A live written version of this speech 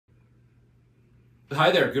Hi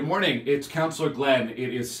there, good morning. It's Councillor Glenn.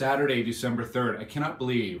 It is Saturday, December 3rd. I cannot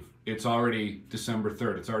believe it's already December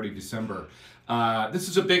 3rd. It's already December. This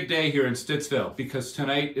is a big day here in Stittsville because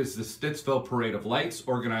tonight is the Stittsville Parade of Lights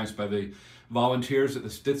organized by the volunteers at the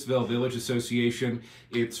Stittsville Village Association.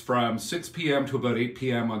 It's from 6 p.m. to about 8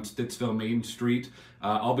 p.m. on Stittsville Main Street.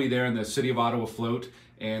 I'll be there in the City of Ottawa float,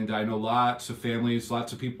 and I know lots of families,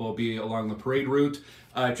 lots of people will be along the parade route.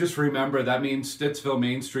 Just remember, that means Stittsville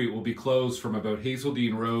Main Street will be closed from about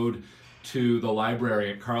Hazeldean Road to the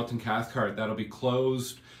library at Carleton Cathcart. That'll be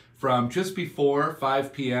closed from just before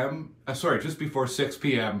 5 p.m., just before 6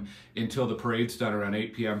 p.m. until the parade's done around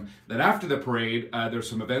 8 p.m. Then after the parade, there's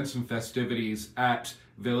some events and festivities at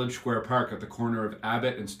Village Square Park at the corner of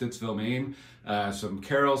Abbott and Stittsville, Maine. Some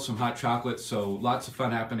carols, some hot chocolates, so lots of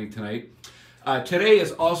fun happening tonight. Today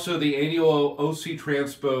is also the annual OC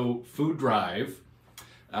Transpo Food Drive,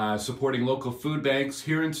 supporting local food banks.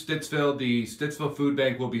 Here in Stittsville, the Stittsville Food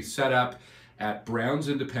Bank will be set up at Brown's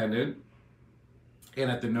Independent and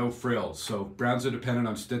at the No Frills. So Brown's Independent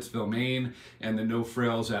on Stittsville, Maine, and the No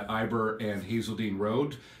Frills at Iber and Hazeldean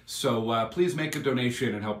Road. So please make a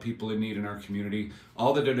donation and help people in need in our community.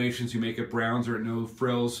 All the donations you make at Brown's or at No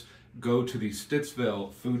Frills go to the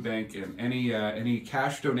Stittsville Food Bank, and any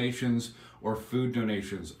cash donations or food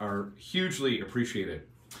donations are hugely appreciated.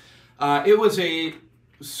 It was a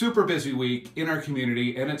super busy week in our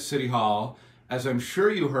community and at City Hall. As I'm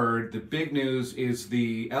sure you heard, the big news is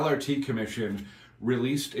the LRT Commission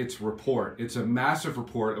released its report. It's a massive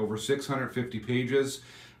report, over 650 pages.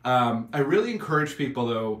 I really encourage people,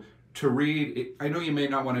 though, to read it. I know you may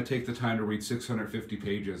not want to take the time to read 650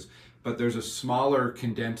 pages, but there's a smaller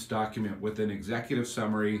condensed document with an executive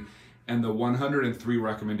summary and the 103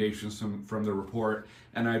 recommendations from the report.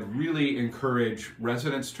 And I'd really encourage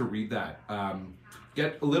residents to read that.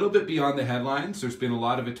 Get a little bit beyond the headlines. There's been a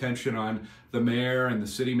lot of attention on the mayor and the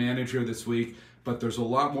city manager this week, but there's a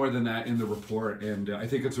lot more than that in the report, and I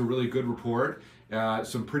think it's a really good report.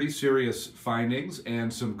 Some pretty serious findings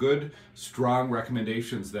and some good, strong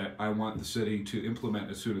recommendations that I want the city to implement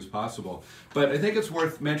as soon as possible. But I think it's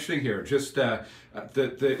worth mentioning here, just the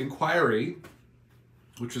inquiry,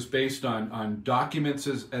 which is based on documents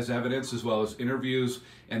as evidence, as well as interviews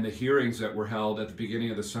and the hearings that were held at the beginning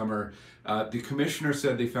of the summer. The commissioner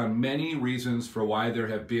said they found many reasons for why there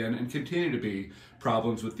have been and continue to be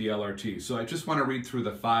problems with the LRT. So I just want to read through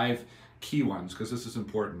the 5 key ones because this is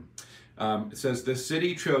important. It says the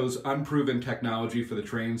city chose unproven technology for the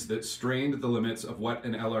trains that strained the limits of what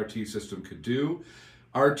an LRT system could do.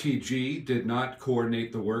 RTG did not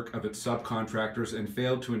coordinate the work of its subcontractors and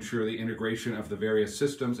failed to ensure the integration of the various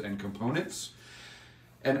systems and components.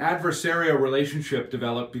 An adversarial relationship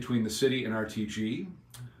developed between the city and RTG.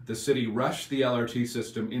 The city rushed the LRT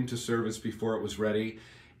system into service before it was ready,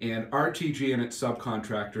 and RTG and its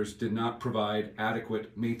subcontractors did not provide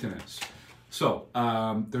adequate maintenance. So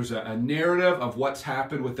there's a narrative of what's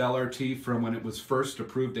happened with LRT from when it was first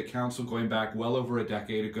approved at council going back well over a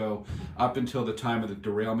decade ago up until the time of the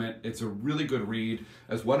derailment. It's a really good read.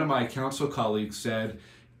 As one of my council colleagues said,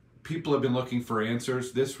 people have been looking for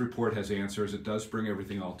answers. This report has answers. It does bring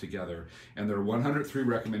everything all together. And there are 103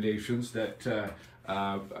 recommendations that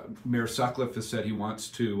Mayor Sutcliffe has said he wants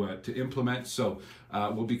to implement. So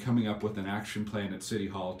we'll be coming up with an action plan at City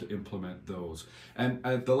Hall to implement those. And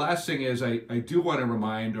the last thing is I do want to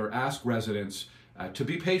remind or ask residents to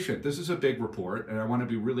be patient. This is a big report, and I want to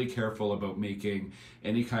be really careful about making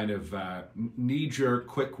any kind of knee-jerk,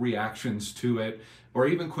 quick reactions to it, or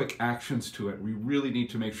even quick actions to it. We really need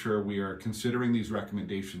to make sure we are considering these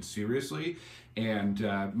recommendations seriously and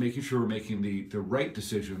making sure we're making the right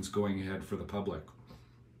decisions going ahead for the public.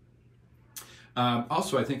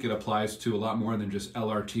 Also, I think it applies to a lot more than just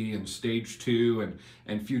LRT and Stage 2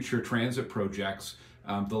 and future transit projects.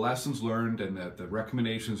 The lessons learned and the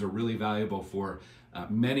recommendations are really valuable for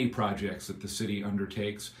many projects that the city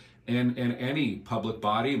undertakes, and any public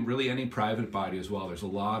body and really any private body as well. There's a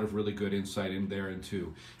lot of really good insight in there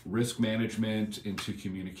into risk management, into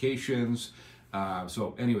communications.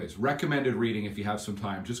 So anyways, recommended reading if you have some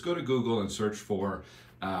time. Just go to Google and search for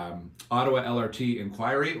Ottawa LRT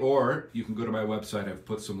Inquiry, or you can go to my website. I've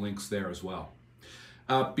put some links there as well.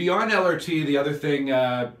 Beyond LRT, the other thing,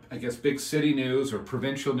 I guess big city news or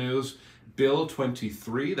provincial news, Bill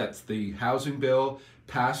 23, that's the housing bill,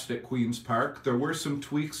 passed at Queen's Park. There were some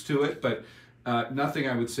tweaks to it, but nothing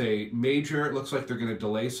I would say major. It looks like they're going to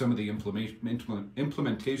delay some of the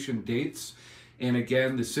implementation dates. And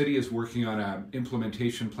again, the city is working on an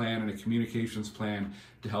implementation plan and a communications plan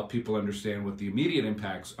to help people understand what the immediate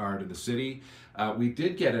impacts are to the city. We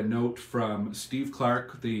did get a note from Steve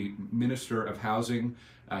Clark, the Minister of Housing,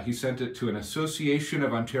 He sent it to an association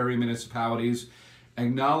of Ontario municipalities,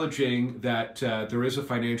 acknowledging that there is a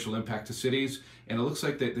financial impact to cities, and it looks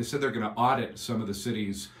like they said they're going to audit some of the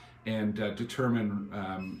cities and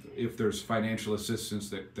determine if there's financial assistance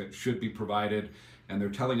that should be provided. And they're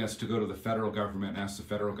telling us to go to the federal government and ask the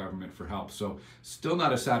federal government for help. So still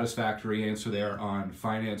not a satisfactory answer there on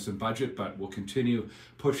finance and budget, but we'll continue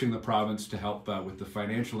pushing the province to help with the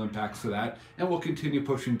financial impacts of that. And we'll continue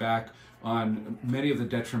pushing back on many of the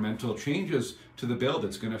detrimental changes to the bill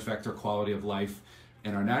that's going to affect our quality of life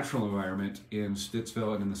and our natural environment in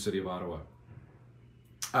Stittsville and in the city of Ottawa.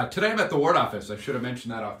 Today I'm at the ward office. I should have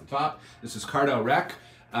mentioned that off the top. This is Cardell Rec.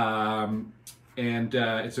 And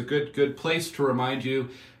it's a good place to remind you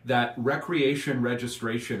that recreation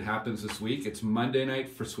registration happens this week. It's Monday night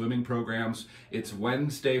for swimming programs. It's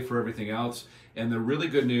Wednesday for everything else. And the really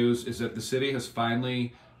good news is that the city has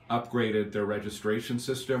finally upgraded their registration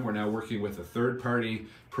system. We're now working with a third-party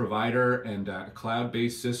provider and a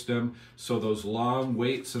cloud-based system. So those long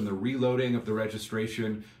waits and the reloading of the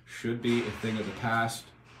registration should be a thing of the past.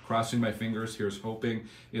 Crossing my fingers, here's hoping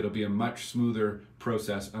it'll be a much smoother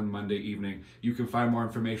process on Monday evening. You can find more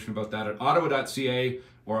information about that at ottawa.ca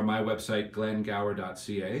or on my website,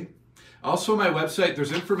 glengower.ca. Also on my website,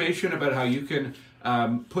 there's information about how you can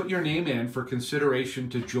put your name in for consideration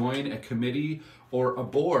to join a committee or a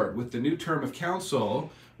board. With the new term of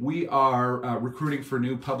council, we are recruiting for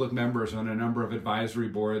new public members on a number of advisory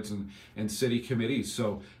boards and city committees.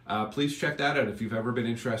 So please check that out if you've ever been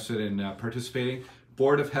interested in participating.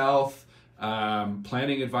 Board of Health,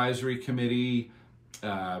 Planning Advisory Committee,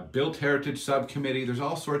 Built Heritage Subcommittee. There's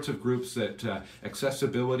all sorts of groups that,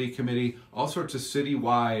 Accessibility Committee, all sorts of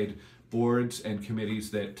citywide boards and committees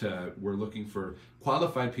that we're looking for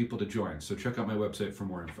qualified people to join. So check out my website for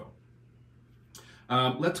more info.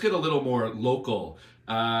 Let's get a little more local.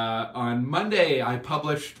 On Monday, I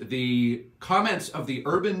published the comments of the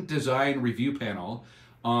Urban Design Review Panel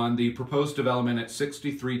on the proposed development at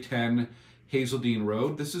 6310 Hazeldean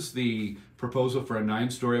Road. This is the proposal for a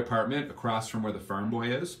 9-story apartment across from where the Farm Boy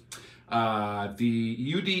is. The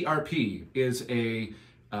UDRP is a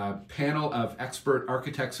panel of expert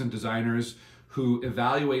architects and designers who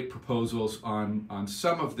evaluate proposals on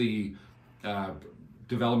some of the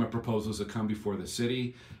development proposals that come before the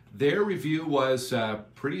city. Their review was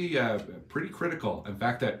pretty critical. In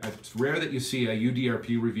fact, it's rare that you see a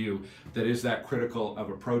UDRP review that is that critical of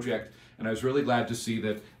a project. And I was really glad to see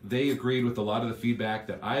that they agreed with a lot of the feedback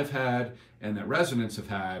that I have had and that residents have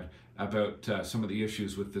had about some of the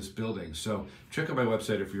issues with this building. So check out my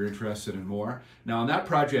website if you're interested in more. Now on that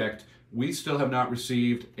project, we still have not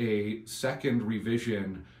received a second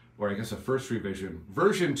revision, or I guess a first revision,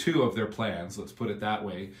 version 2 of their plans, let's put it that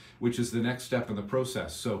way, which is the next step in the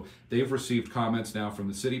process. So they've received comments now from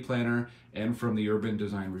the city planner and from the Urban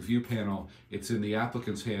Design Review Panel. It's in the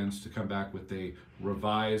applicant's hands to come back with a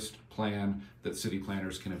revised plan that city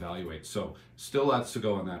planners can evaluate. So still lots to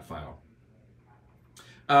go on that file.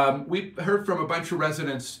 We heard from a bunch of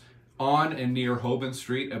residents on and near Hoban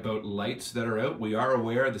Street about lights that are out. We are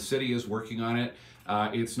aware the city is working on it.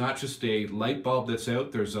 It's not just a light bulb that's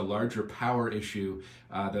out, there's a larger power issue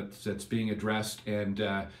that's being addressed, and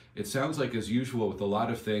it sounds like, as usual with a lot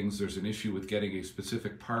of things, there's an issue with getting a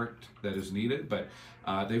specific part that is needed, but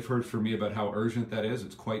they've heard from me about how urgent that is.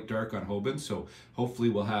 It's quite dark on Hoban, so hopefully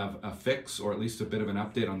we'll have a fix or at least a bit of an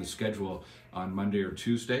update on the schedule on Monday or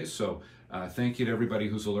Tuesday. So thank you to everybody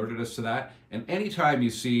who's alerted us to that. And anytime you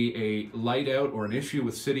see a light out or an issue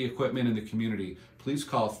with city equipment in the community, please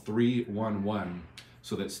call 311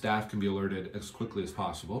 so that staff can be alerted as quickly as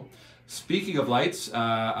possible. Speaking of lights,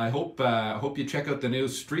 I hope you check out the new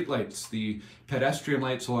street lights, the pedestrian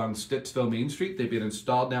lights along Stittsville Main Street. They've been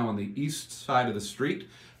installed now on the east side of the street.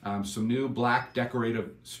 Some new black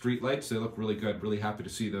decorative street lights. They look really good. Really happy to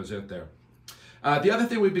see those out there. The other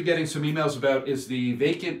thing we've been getting some emails about is the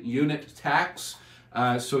vacant unit tax.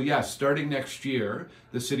 So yes, starting next year,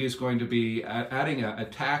 the city is going to be adding a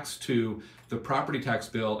tax to the property tax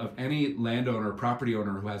bill of any landowner or property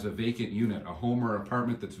owner who has a vacant unit, a home or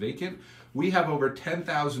apartment that's vacant. We have over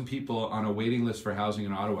 10,000 people on a waiting list for housing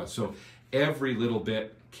in Ottawa. So every little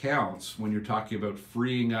bit counts when you're talking about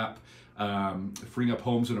freeing up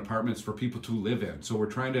homes and apartments for people to live in. So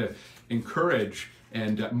we're trying to encourage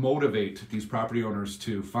and motivate these property owners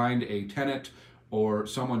to find a tenant or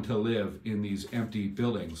someone to live in these empty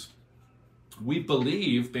buildings. We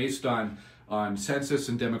believe, based on census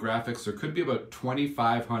and demographics, there could be about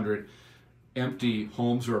 2,500 empty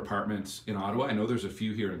homes or apartments in Ottawa. I know there's a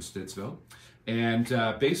few here in Stittsville. And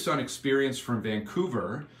based on experience from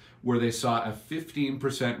Vancouver, where they saw a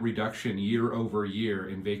 15% reduction year over year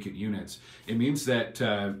in vacant units. It means that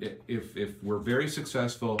if we're very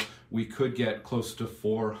successful, we could get close to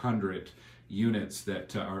 400 units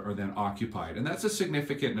that are then occupied. And that's a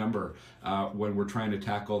significant number when we're trying to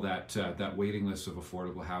tackle that waiting list of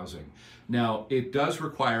affordable housing. Now, it does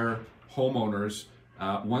require homeowners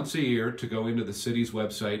once a year to go into the city's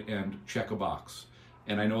website and check a box.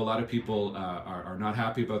 And I know a lot of people are not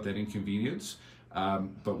happy about that inconvenience,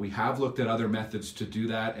 but we have looked at other methods to do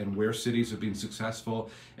that and where cities have been successful.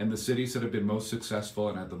 And the cities that have been most successful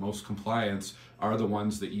and had the most compliance are the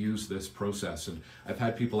ones that use this process. And I've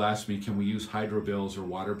had people ask me, can we use hydro bills or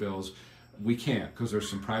water bills? We can't, because there's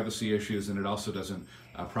some privacy issues, and it also doesn't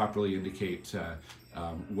properly indicate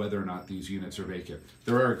whether or not these units are vacant.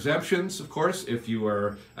 There are exemptions, of course. If you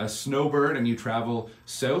are a snowbird and you travel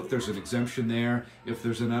south, there's an exemption there. If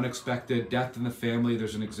there's an unexpected death in the family,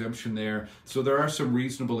 there's an exemption there. So there are some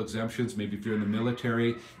reasonable exemptions, maybe if you're in the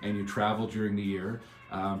military and you travel during the year.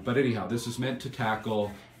 But anyhow, this is meant to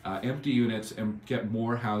tackle empty units and get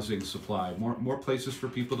more housing supply, more places for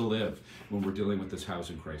people to live when we're dealing with this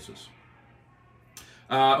housing crisis.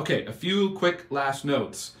 Okay, a few quick last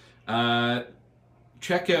notes.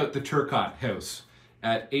 Check out the Turcotte House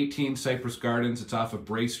at 18 Cypress Gardens. It's off of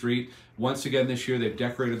Bray Street. Once again this year, they've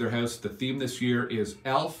decorated their house. The theme this year is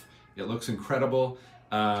Elf. It looks incredible.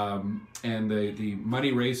 And the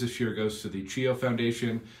money raised this year goes to the CHEO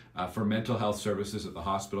Foundation for mental health services at the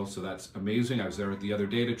hospital. So that's amazing. I was there the other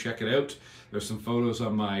day to check it out. There's some photos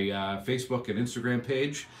on my Facebook and Instagram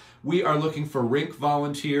page. We are looking for rink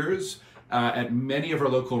volunteers at many of our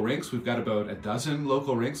local rinks. We've got about a dozen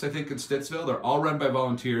local rinks, I think, in Stittsville. They're all run by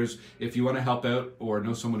volunteers. If you want to help out or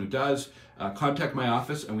know someone who does, contact my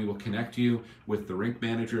office and we will connect you with the rink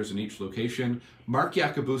managers in each location. Mark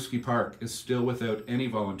Yakubuski Park is still without any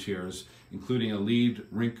volunteers, including a lead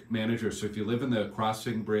rink manager. So if you live in the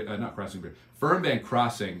Fernbank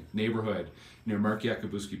Crossing neighborhood near Mark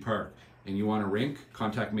Yakubuski Park and you want a rink,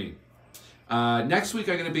 contact me. Next week,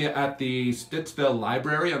 I'm going to be at the Stittsville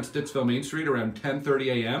Library on Stittsville Main Street around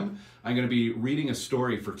 10:30 a.m. I'm going to be reading a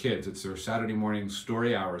story for kids. It's their Saturday morning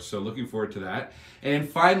story hour, so looking forward to that. And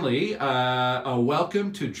finally, a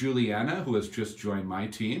welcome to Juliana, who has just joined my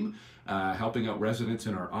team, helping out residents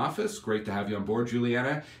in our office. Great to have you on board,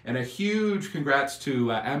 Juliana. And a huge congrats to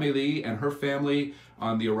Amélie and her family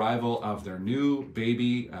on the arrival of their new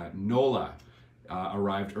baby, Nola.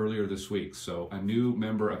 Arrived earlier this week. So a new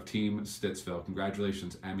member of Team Stittsville.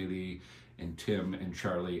 Congratulations, Amélie and Tim and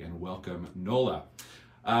Charlie, and welcome, Nola.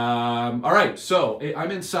 All right, so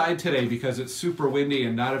I'm inside today because it's super windy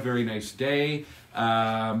and not a very nice day.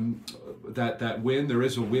 That wind, there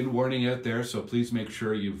is a wind warning out there, so please make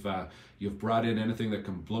sure you've brought in anything that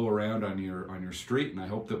can blow around on your street, and I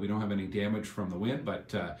hope that we don't have any damage from the wind,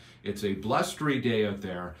 but it's a blustery day out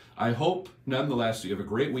there. I hope, nonetheless, you have a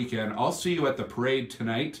great weekend. I'll see you at the parade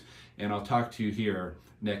tonight, and I'll talk to you here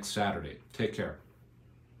next Saturday. Take care.